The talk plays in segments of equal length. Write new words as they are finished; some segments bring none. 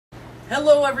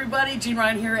Hello everybody, Jeanne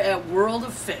Ryan here at World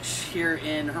of Fish here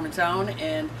in Hermantown,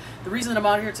 and the reason that I'm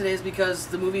out here today is because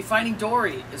the movie Finding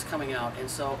Dory is coming out, and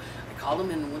so I called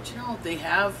them and you know, they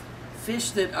have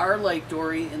fish that are like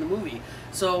Dory in the movie.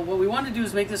 So what we wanted to do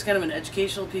is make this kind of an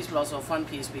educational piece but also a fun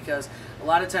piece, because a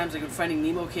lot of times like when Finding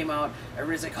Nemo came out,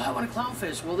 everybody's like, oh, I want a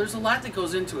clownfish. Well, there's a lot that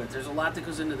goes into it. There's a lot that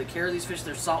goes into the care of these fish.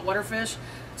 They're saltwater fish.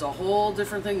 It's a whole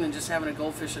different thing than just having a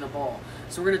goldfish in a bowl.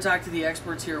 So we're going to talk to the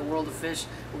experts here at World of Fish.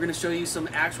 We're going to show you some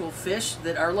actual fish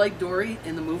that are like Dory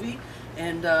in the movie,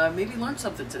 and maybe learn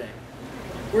something today.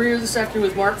 We're here this afternoon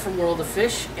with Mark from World of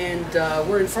Fish, and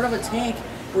we're in front of a tank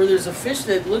where there's a fish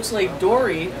that looks like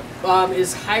Dory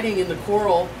is hiding in the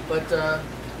coral, but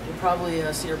we'll probably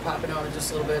see her popping out in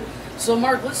just a little bit. So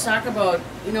Mark, let's talk about,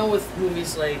 you know, with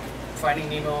movies like Finding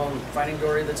Nemo and Finding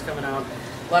Dory that's coming out,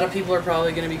 a lot of people are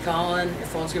probably going to be calling, your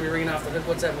phone's going to be ringing off the hook,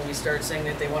 what's that movie start saying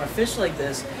that they want a fish like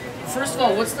this. First of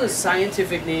all, what's the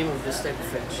scientific name of this type of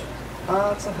fish?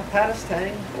 It's a hepatus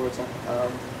tang, or it's a,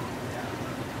 I'm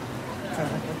trying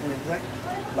to think what the exact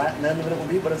Latin end of it will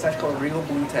be, but it's actually called a regal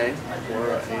blue tang, or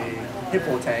a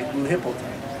hippo tang, blue hippo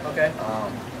tang. Okay.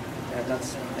 And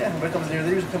that's, yeah, when it comes near,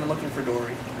 they're usually coming looking for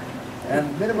Dory.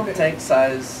 And minimum tank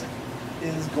size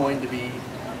is going to be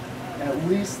at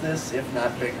least this, if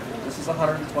not bigger. This is a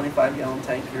 125-gallon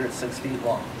tank here at 6 feet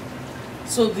long.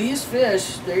 So these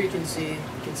fish, there you can see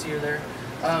her there,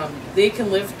 they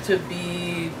can live to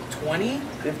be 20?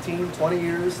 15, 20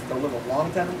 years. They'll live a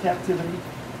long time in captivity.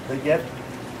 They get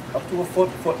up to a foot,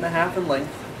 foot and a half in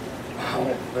length. Wow.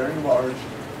 They get very large.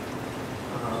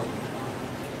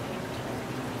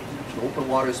 Open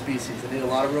water species. They need a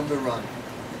lot of room to run.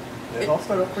 They all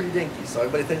start off pretty dinky, so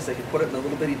everybody thinks they can put it in a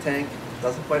little bitty tank. It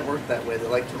doesn't quite work that way. They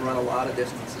like to run a lot of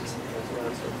distances.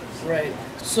 Right.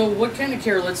 So what kind of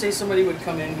care, let's say somebody would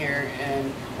come in here,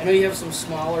 and I know you have some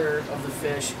smaller of the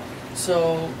fish,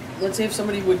 so let's say if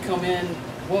somebody would come in,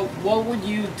 what would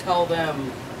you tell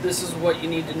them, this is what you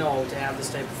need to know to have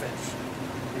this type of fish?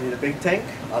 You need a big tank,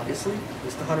 obviously,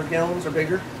 just 100 gallons or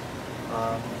bigger.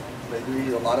 They do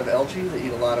eat a lot of algae, they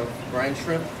eat a lot of brine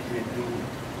shrimp, they do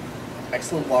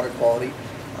excellent water quality.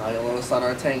 You'll notice on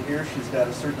our tank here, she's got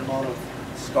a certain amount of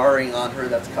scarring on her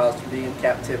that's caused from being in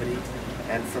captivity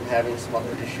and from having some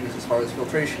other issues as far as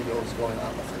filtration goes going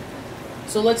on with her.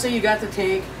 So let's say you got the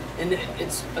tank, and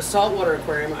it's a saltwater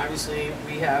aquarium. Obviously,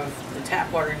 we have the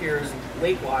tap water here is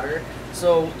lake water.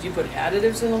 So do you put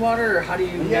additives in the water, or how do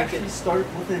you make it? We actually start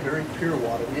with a very pure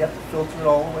water. We have to filter it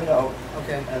all the way out,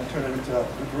 okay, and turn it into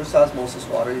reverse osmosis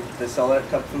water. They sell it at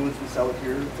Cup Foods. We sell it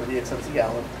here at 38 cents a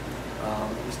gallon.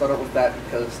 We start out with that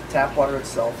because tap water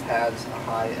itself has a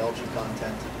high algae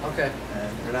content. Okay.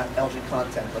 And they're not algae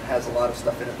content, but has a lot of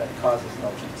stuff in it that causes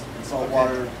algae. In salt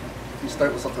water, if you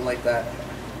start with something like that,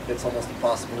 it's almost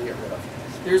impossible to get rid of.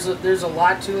 There's a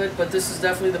lot to it, but this is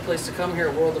definitely the place to come here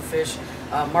at World of Fish.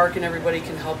 Mark and everybody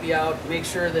can help you out. Make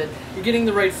sure that you're getting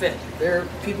the right fit. There are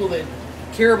people that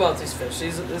care about these fish.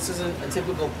 This isn't a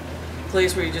typical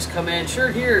place where you just come in, sure,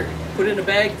 here, put it in a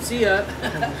bag, see ya.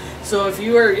 So if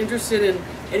you are interested in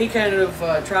any kind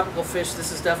of tropical fish,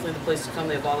 this is definitely the place to come.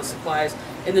 They have all the supplies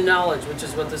and the knowledge, which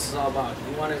is what this is all about.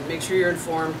 You want to make sure you're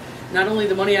informed, not only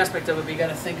the money aspect of it, but you got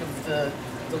to think of the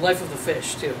life of the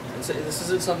fish too. This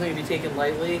isn't something to be taken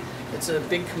lightly. It's a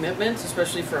big commitment,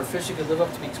 especially for a fish that could live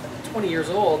up to be 20 years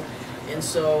old. And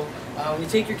so when you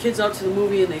take your kids out to the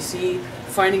movie and they see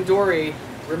Finding Dory,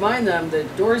 remind them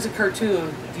that Dory's a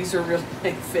cartoon, these are real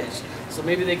big fish. So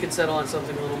maybe they could settle on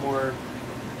something a little more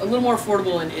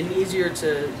affordable and easier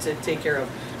to take care of.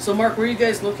 So Mark, where are you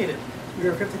guys located?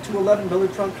 We're at 5211 Miller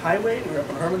Trunk Highway. We're up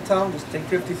in Hermantown, just take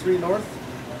 53 north,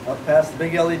 up past the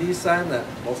big LED sign that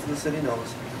most of the city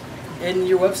knows. And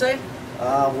your website?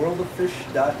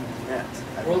 Worldoffish.net.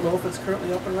 I don't know if it's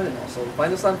currently up and running now, so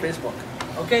find us on Facebook.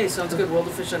 Okay, sounds good. World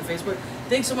of Fish on Facebook.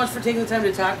 Thanks so much for taking the time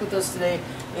to talk with us today,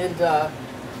 and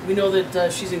we know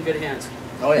that she's in good hands.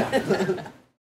 Oh yeah.